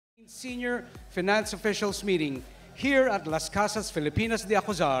Senior Finance Officials Meeting here at Las Casas Filipinas de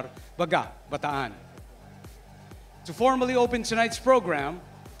Acuzar, Baga, Bataan. To formally open tonight's program,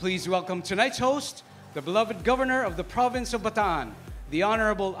 please welcome tonight's host, the beloved Governor of the Province of Bataan, the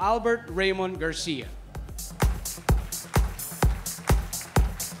Honorable Albert Raymond Garcia.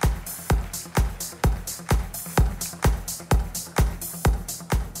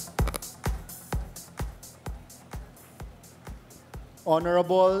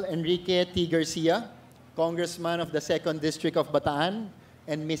 Honorable Enrique T. Garcia, Congressman of the 2nd District of Bataan,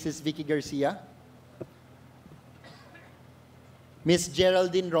 and Mrs. Vicky Garcia. Ms.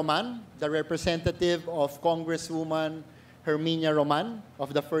 Geraldine Roman, the representative of Congresswoman Herminia Roman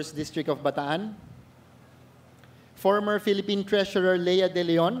of the 1st District of Bataan. Former Philippine Treasurer Lea De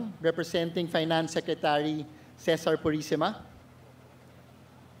Leon, representing Finance Secretary Cesar Purisima.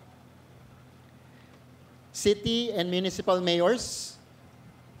 City and municipal mayors,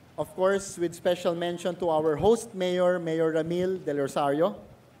 of course, with special mention to our host mayor, Mayor Ramil Del Rosario.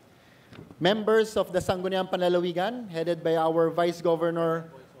 Members of the Sangguniang Panlalawigan, headed by our Vice Governor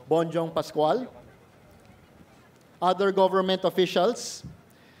Bonjong Pascual. Other government officials,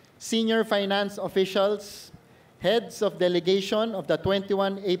 senior finance officials, heads of delegation of the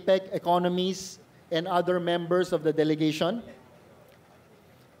 21 APEC economies, and other members of the delegation.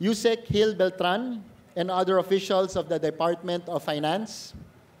 Yusek Gil Beltran, and other officials of the Department of Finance,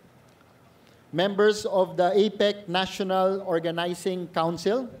 members of the APEC National Organizing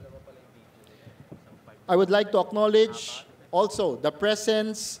Council. I would like to acknowledge also the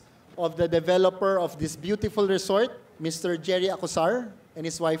presence of the developer of this beautiful resort, Mr. Jerry Acuzar, and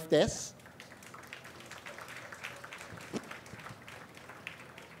his wife Tess.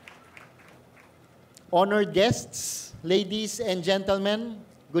 Honored guests, ladies and gentlemen,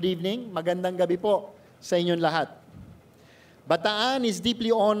 good evening. Magandang gabi po sa inyong lahat. Bataan is deeply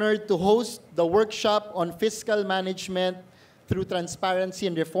honored to host the workshop on fiscal management through transparency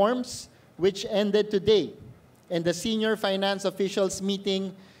and reforms, which ended today, and the senior finance officials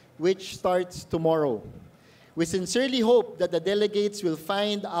meeting, which starts tomorrow. We sincerely hope that the delegates will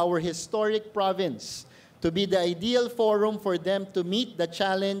find our historic province to be the ideal forum for them to meet the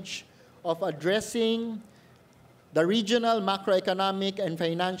challenge of addressing the regional macroeconomic and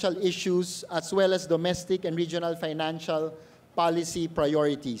financial issues, as well as domestic and regional financial policy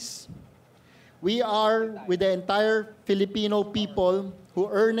priorities. We are, with the entire Filipino people, who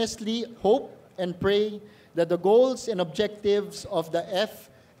earnestly hope and pray that the goals and objectives of the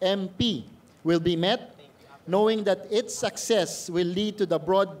FMP will be met, knowing that its success will lead to the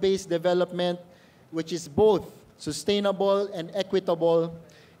broad-based development which is both sustainable and equitable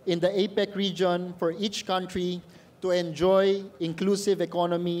in the APEC region for each country to enjoy inclusive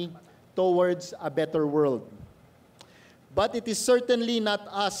economy towards a better world. But it is certainly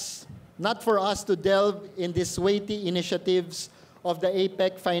not for us to delve in these weighty initiatives of the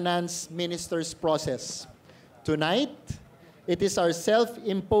APEC Finance Ministers process. Tonight, it is our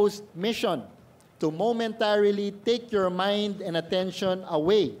self-imposed mission to momentarily take your mind and attention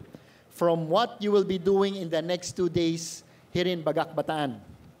away from what you will be doing in the next 2 days here in Bagak, Bataan.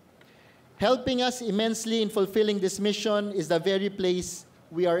 Helping us immensely in fulfilling this mission is the very place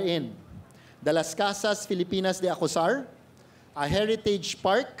we are in, the Las Casas Filipinas de Acuzar, a heritage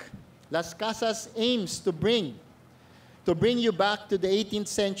park. Las Casas aims to bring you back to the 18th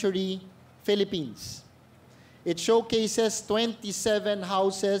century Philippines. It showcases 27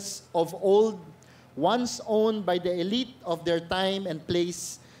 houses of old, once owned by the elite of their time and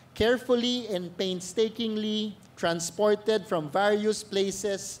place, carefully and painstakingly transported from various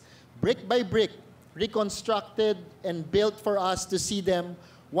places, brick by brick, reconstructed and built for us to see them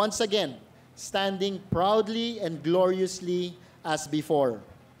once again, standing proudly and gloriously as before.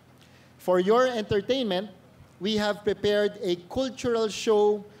 For your entertainment, we have prepared a cultural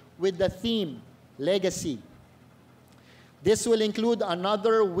show with the theme, Legacy. This will include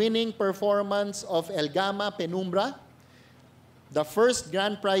another winning performance of El Gama Penumbra, the first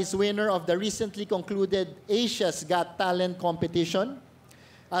grand prize winner of the recently concluded Asia's Got Talent competition.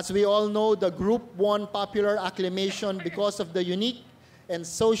 As we all know, the group won popular acclamation because of the unique and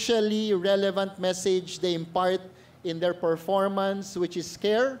socially relevant message they impart in their performance, which is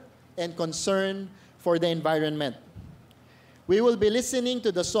care and concern for the environment. We will be listening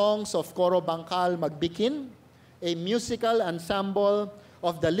to the songs of Coro Bangkal Magbikin, a musical ensemble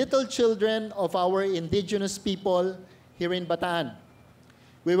of the little children of our indigenous people here in Bataan.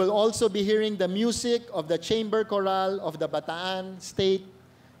 We will also be hearing the music of the Chamber Chorale of the Bataan State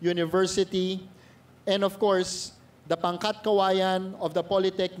University, and of course, the Pangkat Kawayan of the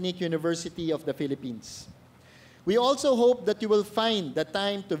Polytechnic University of the Philippines. We also hope that you will find the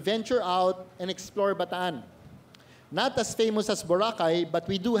time to venture out and explore Bataan. Not as famous as Boracay, but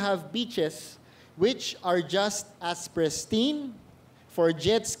we do have beaches which are just as pristine for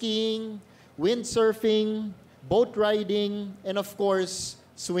jet skiing, windsurfing, boat riding, and of course,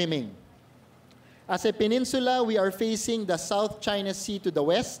 swimming. As a peninsula, we are facing the South China Sea to the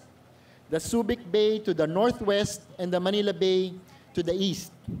west, the Subic Bay to the northwest, and the Manila Bay to the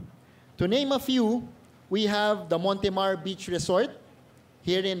east. To name a few, we have the Montemar Beach Resort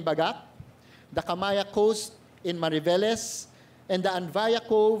here in Bagac, the Camaya Coast in Mariveles, and the Anvaya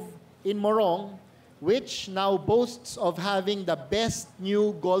Cove in Morong, which now boasts of having the best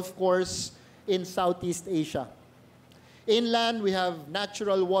new golf course in Southeast Asia. Inland, we have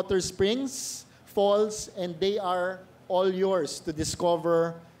natural water springs, falls, and they are all yours to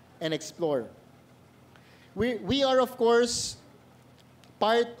discover and explore. We are, of course,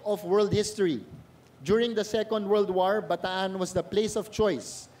 part of world history. During the Second World War, Bataan was the place of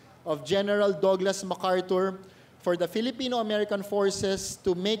choice of General Douglas MacArthur for the Filipino-American forces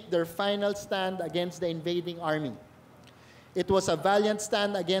to make their final stand against the invading army. It was a valiant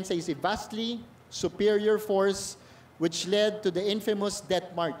stand against a vastly superior force which led to the infamous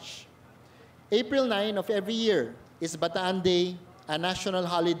Death March. April 9 of every year is Bataan Day, a national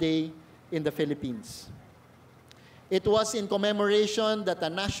holiday in the Philippines. It was in commemoration that a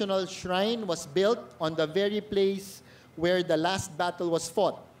national shrine was built on the very place where the last battle was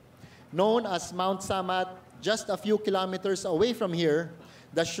fought. Known as Mount Samat, just a few kilometers away from here,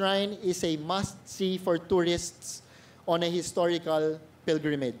 the shrine is a must-see for tourists on a historical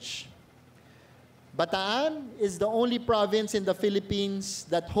pilgrimage. Bataan is the only province in the Philippines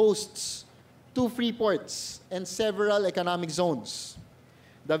that hosts 2 free ports and several economic zones.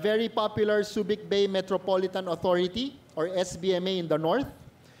 The very popular Subic Bay Metropolitan Authority, or SBMA in the north,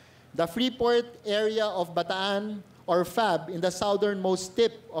 the Freeport area of Bataan, or FAB, in the southernmost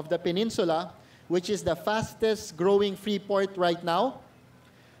tip of the peninsula, which is the fastest growing free port right now,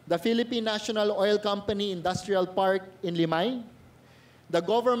 the Philippine National Oil Company Industrial Park in Limay, the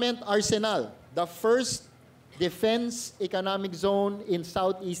Government Arsenal, the first defense economic zone in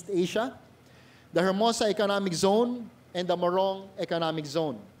Southeast Asia, the Hermosa Economic Zone, and the Morong Economic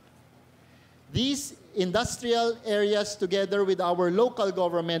Zone. These industrial areas, together with our local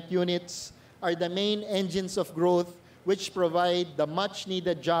government units, are the main engines of growth which provide the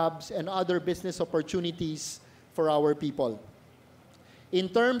much-needed jobs and other business opportunities for our people. In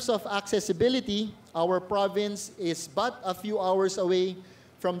terms of accessibility, our province is but a few hours away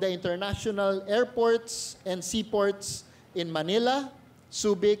from the international airports and seaports in Manila,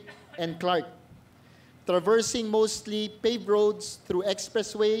 Subic, and Clark. Traversing mostly paved roads through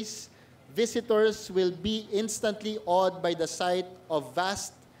expressways, visitors will be instantly awed by the sight of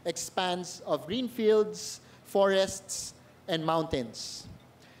vast expanse of green fields, forests, and mountains.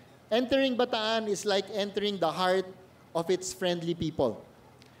 Entering Bataan is like entering the heart of its friendly people.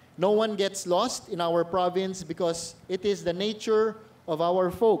 No one gets lost in our province because it is the nature of our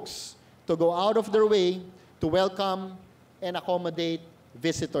folks to go out of their way to welcome and accommodate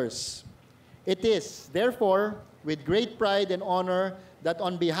visitors. It is, therefore, with great pride and honor that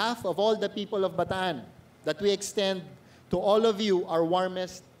on behalf of all the people of Bataan, that we extend to all of you our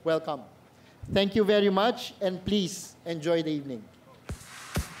warmest welcome. Thank you very much, and please enjoy the evening.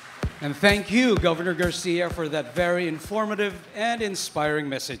 And thank you, Governor Garcia, for that very informative and inspiring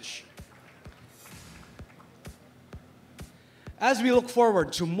message. As we look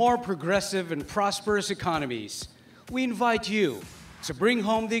forward to more progressive and prosperous economies, we invite you to bring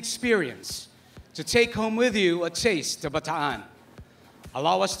home the experience, to take home with you a taste of Bataan.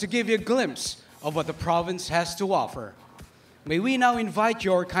 Allow us to give you a glimpse of what the province has to offer. May we now invite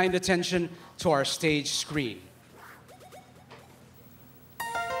your kind attention to our stage screen.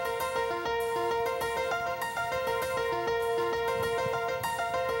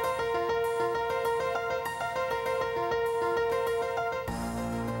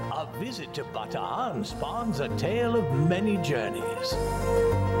 A visit to Bataan spawns a tale of many journeys.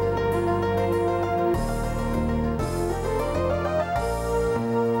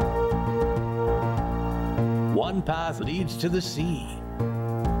 One path leads to the sea,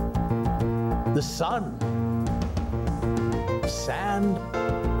 the sun, sand,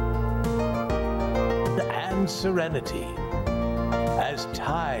 and serenity, as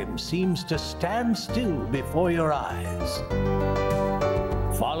time seems to stand still before your eyes.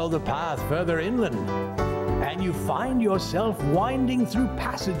 Follow the path further inland, and you find yourself winding through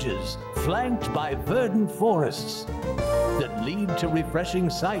passages flanked by verdant forests that lead to refreshing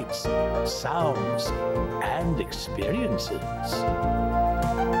sights, sounds, and experiences.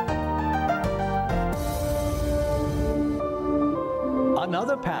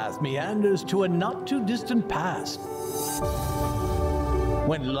 Another path meanders to a not-too-distant past,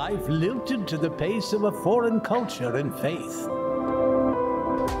 when life lilted to the pace of a foreign culture and faith.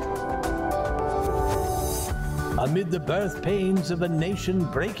 Amid the birth pains of a nation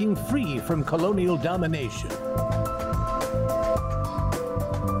breaking free from colonial domination.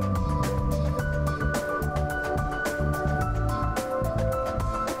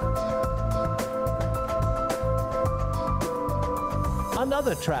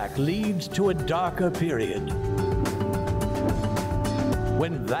 Another track leads to a darker period,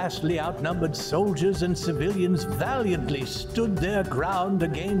 when vastly outnumbered soldiers and civilians valiantly stood their ground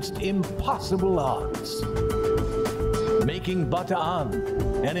against impossible odds, making Bataan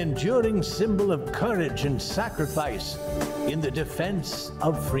an enduring symbol of courage and sacrifice in the defense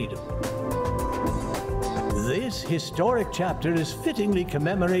of freedom. This historic chapter is fittingly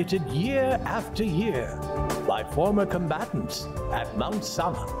commemorated year after year by former combatants at Mount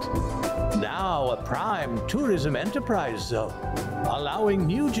Samat, now a prime tourism enterprise zone, allowing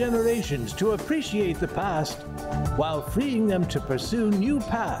new generations to appreciate the past while freeing them to pursue new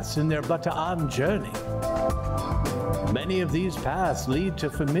paths in their Bataan journey. Many of these paths lead to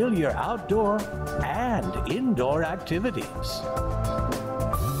familiar outdoor and indoor activities.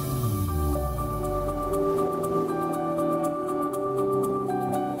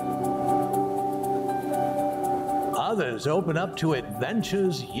 Others open up to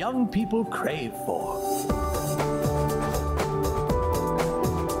adventures young people crave for.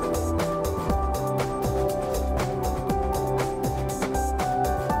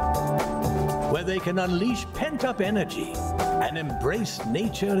 Where they can unleash pent-up energy and embrace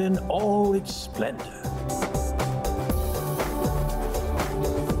nature in all its splendor.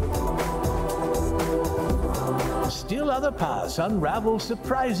 Still other paths unravel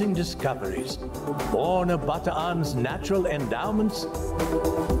surprising discoveries, born of Bataan's natural endowments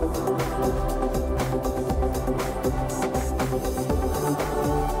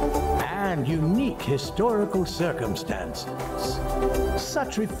and unique historical circumstances.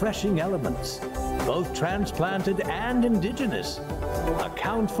 Such refreshing elements, both transplanted and indigenous,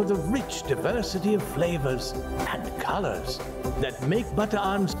 account for the rich diversity of flavors and colors that make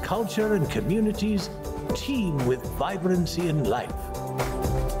Bataan's culture and communities teem with vibrancy and life.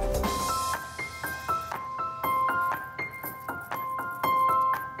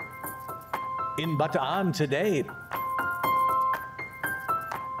 In Bataan today,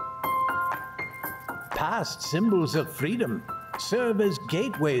 past symbols of freedom serve as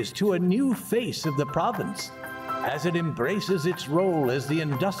gateways to a new face of the province as it embraces its role as the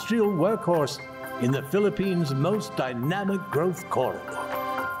industrial workhorse in the Philippines' most dynamic growth corridor.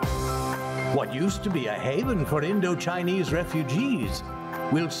 What used to be a haven for Indo-Chinese refugees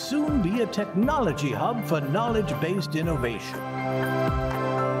will soon be a technology hub for knowledge-based innovation.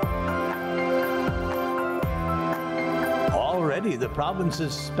 Already, the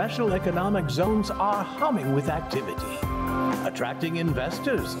province's special economic zones are humming with activity, attracting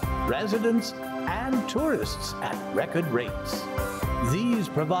investors, residents, and tourists at record rates. These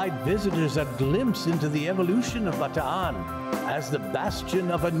provide visitors a glimpse into the evolution of Bataan as the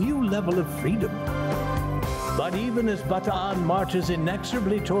bastion of a new level of freedom. But even as Bataan marches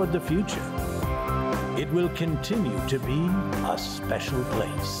inexorably toward the future, it will continue to be a special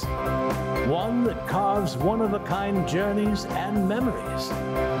place. One that carves one-of-a-kind journeys and memories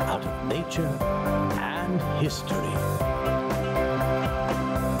out of nature and history.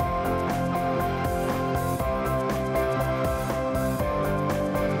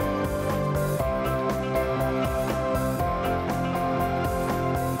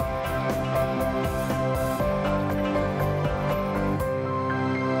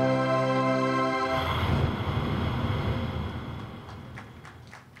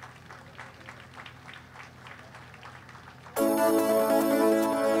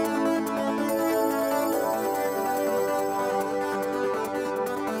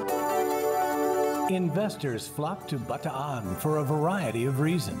 Investors flock to Bataan for a variety of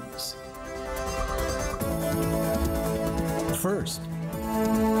reasons. First,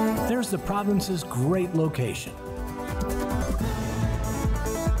 there's the province's great location.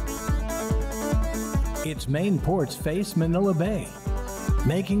 Its main ports face Manila Bay,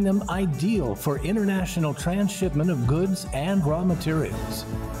 making them ideal for international transshipment of goods and raw materials.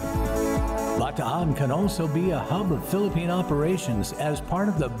 Bataan can also be a hub of Philippine operations as part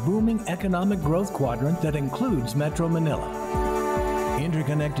of the booming economic growth quadrant that includes Metro Manila.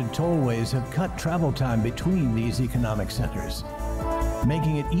 Interconnected tollways have cut travel time between these economic centers,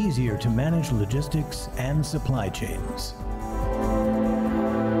 making it easier to manage logistics and supply chains.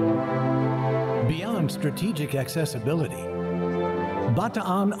 Beyond strategic accessibility,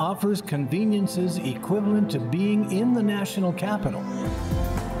 Bataan offers conveniences equivalent to being in the national capital.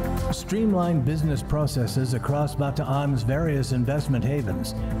 Streamlined business processes across Bataan's various investment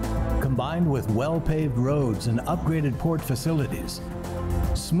havens, combined with well-paved roads and upgraded port facilities,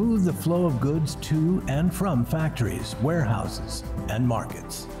 smooth the flow of goods to and from factories, warehouses, and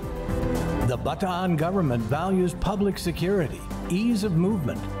markets. The Bataan government values public security, ease of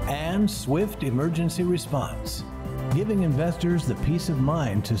movement, and swift emergency response, giving investors the peace of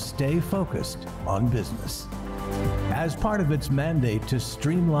mind to stay focused on business. As part of its mandate to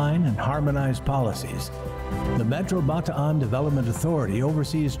streamline and harmonize policies, the Metro Bataan Development Authority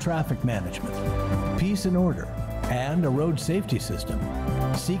oversees traffic management, peace and order, and a road safety system,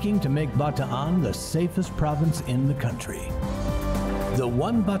 seeking to make Bataan the safest province in the country. The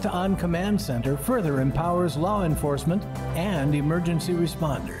One Bataan Command Center further empowers law enforcement and emergency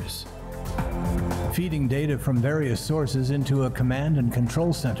responders. Feeding data from various sources into a command and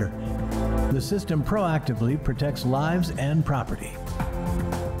control center, the system proactively protects lives and property.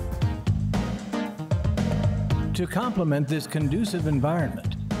 To complement this conducive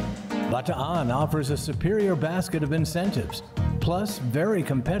environment, Bataan offers a superior basket of incentives, plus very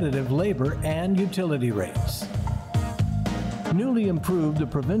competitive labor and utility rates. Newly improved, the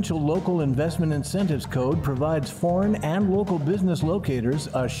Provincial Local Investment Incentives Code provides foreign and local business locators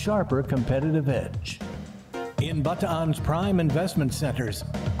a sharper competitive edge. In Bataan's prime investment centers,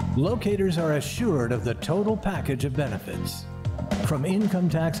 locators are assured of the total package of benefits, from income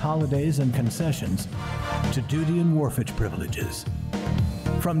tax holidays and concessions to duty and wharfage privileges,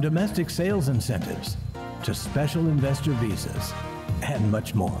 from domestic sales incentives to special investor visas, and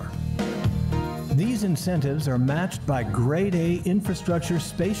much more. These incentives are matched by grade A infrastructure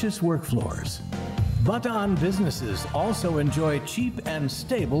spacious work floors. Bataan businesses also enjoy cheap and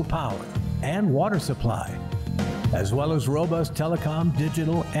stable power and water supply, as well as robust telecom,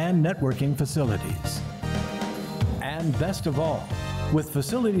 digital, and networking facilities. And best of all, with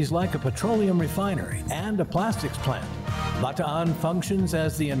facilities like a petroleum refinery and a plastics plant, Bataan functions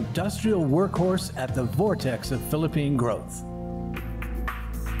as the industrial workhorse at the vortex of Philippine growth.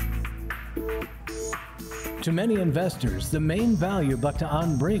 To many investors, the main value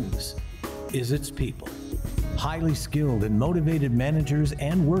Bataan brings is its people. Highly skilled and motivated managers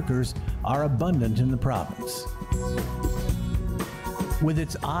and workers are abundant in the province. With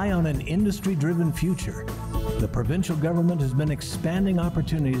its eye on an industry-driven future, the provincial government has been expanding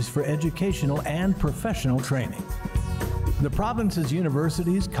opportunities for educational and professional training. The province's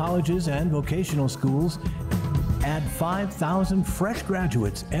universities, colleges, and vocational schools add 5,000 fresh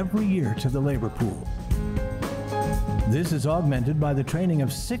graduates every year to the labor pool. This is augmented by the training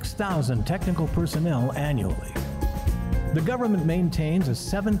of 6,000 technical personnel annually. The government maintains a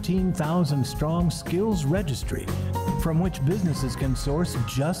 17,000-strong skills registry from which businesses can source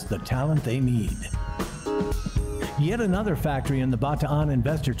just the talent they need. Yet another factor in the Bataan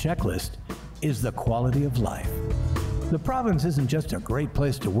investor checklist is the quality of life. The province isn't just a great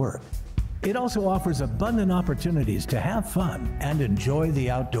place to work. It also offers abundant opportunities to have fun and enjoy the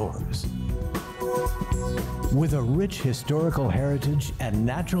outdoors. With a rich historical heritage and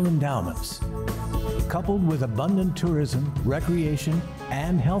natural endowments, coupled with abundant tourism, recreation,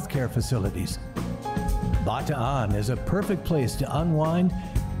 and healthcare facilities, Bataan is a perfect place to unwind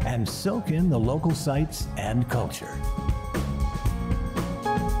and soak in the local sights and culture.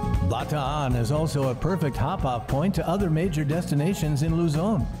 Bataan is also a perfect hop-off point to other major destinations in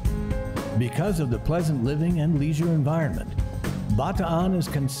Luzon. Because of the pleasant living and leisure environment, Bataan is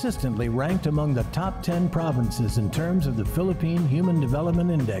consistently ranked among the top 10 provinces in terms of the Philippine Human Development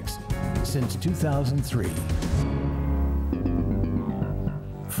Index since 2003.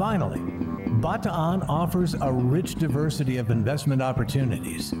 Finally, Bataan offers a rich diversity of investment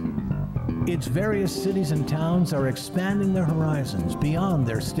opportunities. Its various cities and towns are expanding their horizons beyond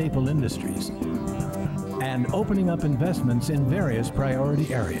their staple industries and opening up investments in various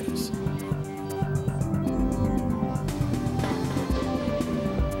priority areas.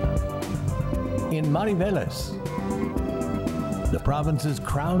 In Mariveles, the province's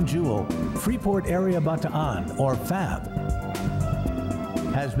crown jewel, Freeport Area Bataan, or FAB,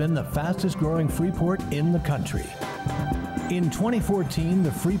 has been the fastest growing Freeport in the country. In 2014,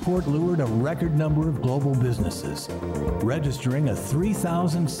 the Freeport lured a record number of global businesses, registering a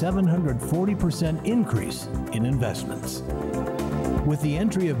 3,740% increase in investments. With the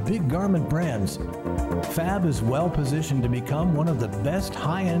entry of big garment brands, FAB is well positioned to become one of the best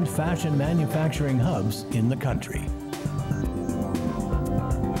high-end fashion manufacturing hubs in the country.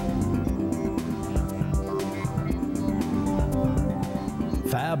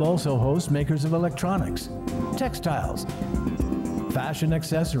 FAB also hosts makers of electronics, textiles, fashion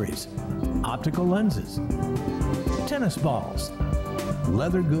accessories, optical lenses, tennis balls,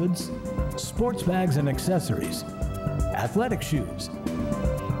 leather goods, sports bags and accessories, athletic shoes.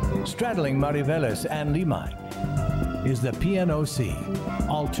 Straddling Mariveles and Limay is the PNOC,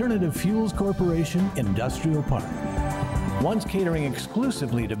 Alternative Fuels Corporation Industrial Park. Once catering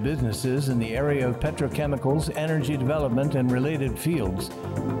exclusively to businesses in the area of petrochemicals, energy development, and related fields,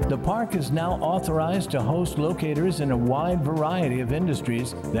 the park is now authorized to host locators in a wide variety of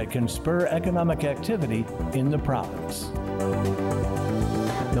industries that can spur economic activity in the province.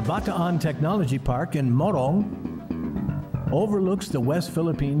 The Bataan Technology Park in Morong overlooks the West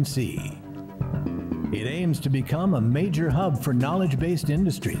Philippine Sea. It aims to become a major hub for knowledge-based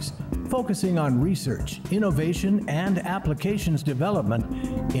industries, focusing on research, innovation, and applications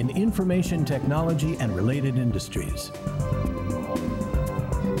development in information technology and related industries.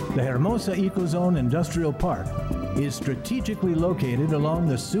 The Hermosa Ecozone Industrial Park is strategically located along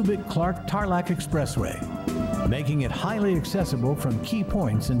the Subic-Clark-Tarlac Expressway, making it highly accessible from key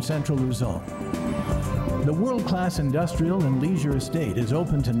points in central Luzon. The world-class industrial and leisure estate is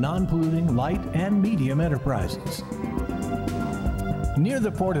open to non-polluting light and medium enterprises. Near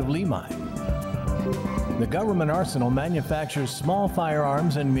the port of Limay, the government arsenal manufactures small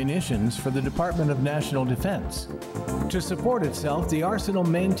firearms and munitions for the Department of National Defense. To support itself, the arsenal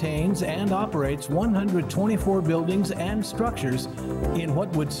maintains and operates 124 buildings and structures in what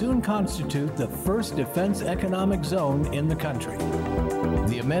would soon constitute the first defense economic zone in the country.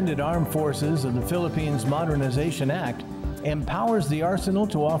 The amended Armed Forces of the Philippines Modernization Act empowers the arsenal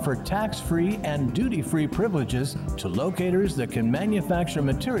to offer tax-free and duty-free privileges to locators that can manufacture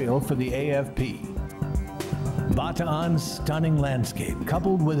material for the AFP. Bataan's stunning landscape,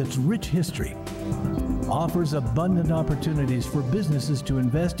 coupled with its rich history, offers abundant opportunities for businesses to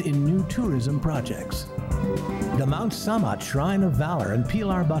invest in new tourism projects. The Mount Samat Shrine of Valor in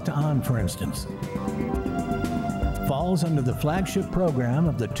Pilar, Bataan, for instance, falls under the flagship program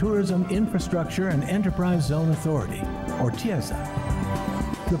of the Tourism Infrastructure and Enterprise Zone Authority, or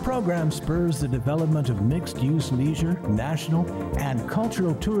TIEZA. The program spurs the development of mixed-use leisure, national, and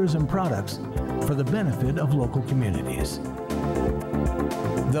cultural tourism products for the benefit of local communities.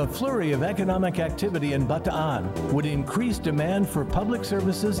 The flurry of economic activity in Bataan would increase demand for public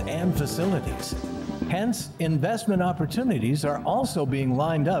services and facilities. Hence, investment opportunities are also being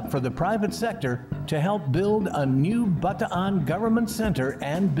lined up for the private sector to help build a new Bataan Government Center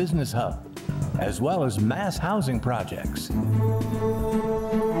and Business Hub, as well as mass housing projects.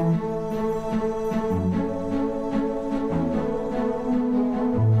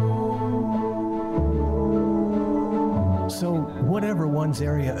 So, whatever one's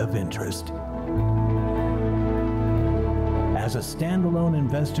area of interest, as a standalone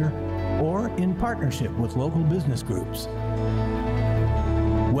investor or in partnership with local business groups,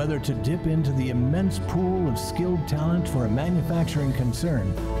 whether to dip into the immense pool of skilled talent for a manufacturing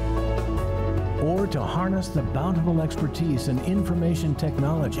concern, or to harness the bountiful expertise in information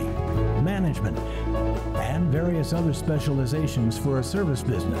technology, management, and various other specializations for a service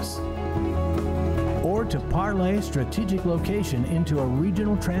business, or to parlay strategic location into a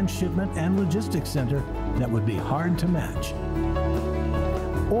regional transshipment and logistics center that would be hard to match,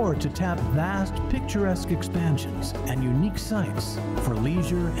 or to tap vast, picturesque expansions and unique sites for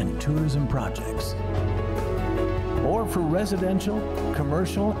leisure and tourism projects, or for residential,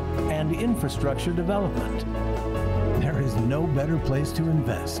 commercial, and infrastructure development. There is no better place to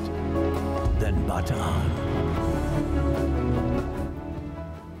invest than Bataan.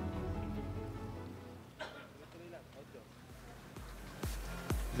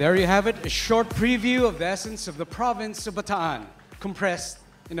 There you have it, a short preview of the essence of the province of Bataan, compressed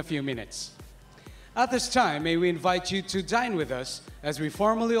in a few minutes. At this time, may we invite you to dine with us as we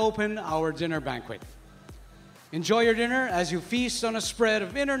formally open our dinner banquet. Enjoy your dinner as you feast on a spread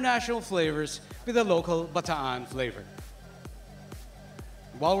of international flavors with a local Bataan flavor.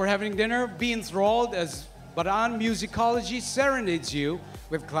 While we're having dinner, be enthralled as Bataan Musicology serenades you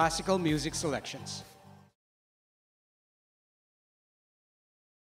with classical music selections.